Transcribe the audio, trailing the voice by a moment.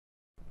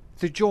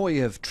The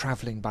joy of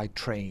travelling by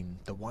train,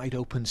 the wide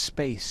open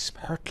space,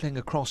 hurtling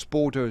across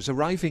borders,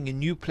 arriving in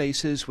new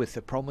places with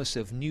the promise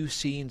of new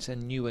scenes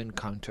and new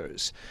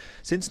encounters.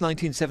 Since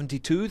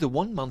 1972, the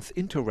one-month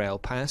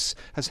interrail pass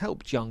has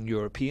helped young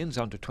Europeans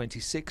under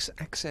 26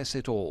 access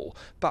it all,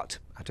 but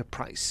at a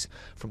price.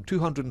 From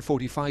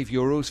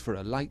 €245 for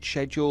a light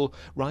schedule,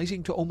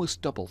 rising to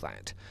almost double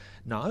that.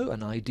 Now,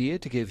 an idea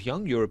to give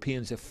young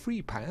Europeans a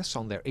free pass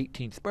on their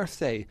 18th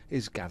birthday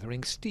is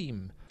gathering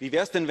steam. Wie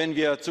wäre es denn, wenn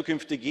wir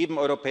zukünftig jedem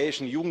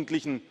europäischen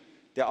Jugendlichen,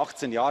 der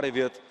 18 Jahre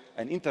wird,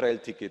 ein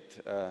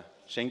Interrail-Ticket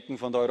schenken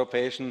von der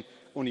Europäischen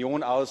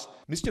Union aus?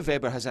 Mr.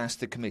 Weber has asked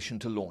the Commission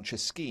to launch a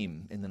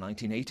scheme. In the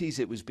 1980s,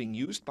 it was being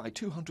used by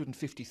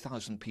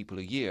 250,000 people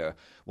a year.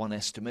 One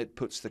estimate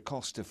puts the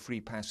cost of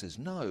free passes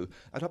now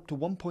at up to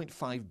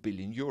 €1.5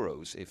 billion,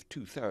 if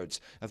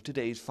two-thirds of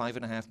today's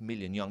 5.5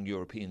 million young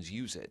Europeans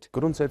use it.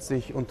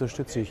 Grundsätzlich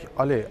unterstütze ich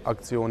alle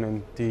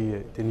Aktionen,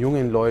 die den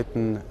jungen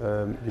Leuten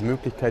die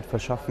Möglichkeit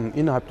verschaffen,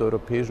 innerhalb der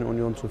Europäischen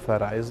Union zu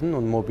verreisen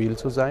und mobil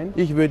zu sein.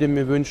 Ich würde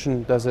mir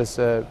wünschen, dass es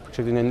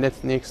in den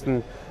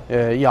nächsten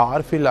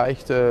Jahr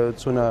vielleicht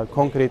zu einer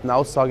konkreten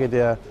Aussage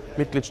der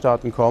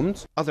Mitgliedstaaten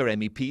kommt. Other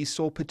MEPs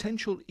saw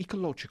potential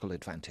ecological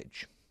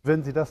advantage.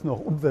 Wenn Sie das noch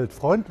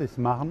umweltfreundlich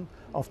machen,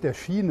 auf der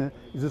Schiene,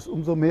 ist es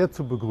umso mehr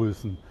zu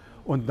begrüßen.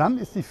 Und dann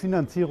ist die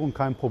Finanzierung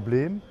kein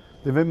Problem,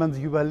 denn wenn man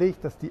sich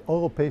überlegt, dass die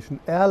europäischen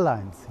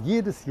Airlines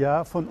jedes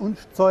Jahr von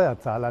uns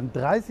Steuerzahlern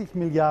 30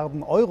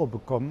 Milliarden Euro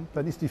bekommen,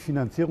 dann ist die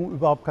Finanzierung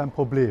überhaupt kein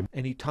Problem.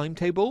 Any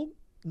timetable?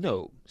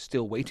 No,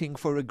 still waiting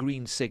for a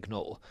green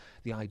signal.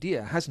 The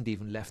idea hasn't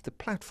even left the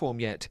platform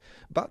yet,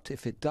 but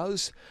if it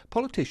does,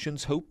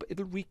 politicians hope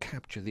it'll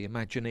recapture the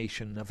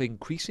imagination of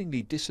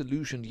increasingly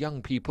disillusioned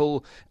young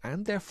people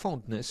and their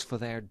fondness for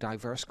their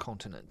diverse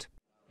continent.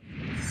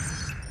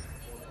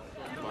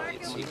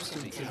 It seems to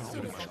be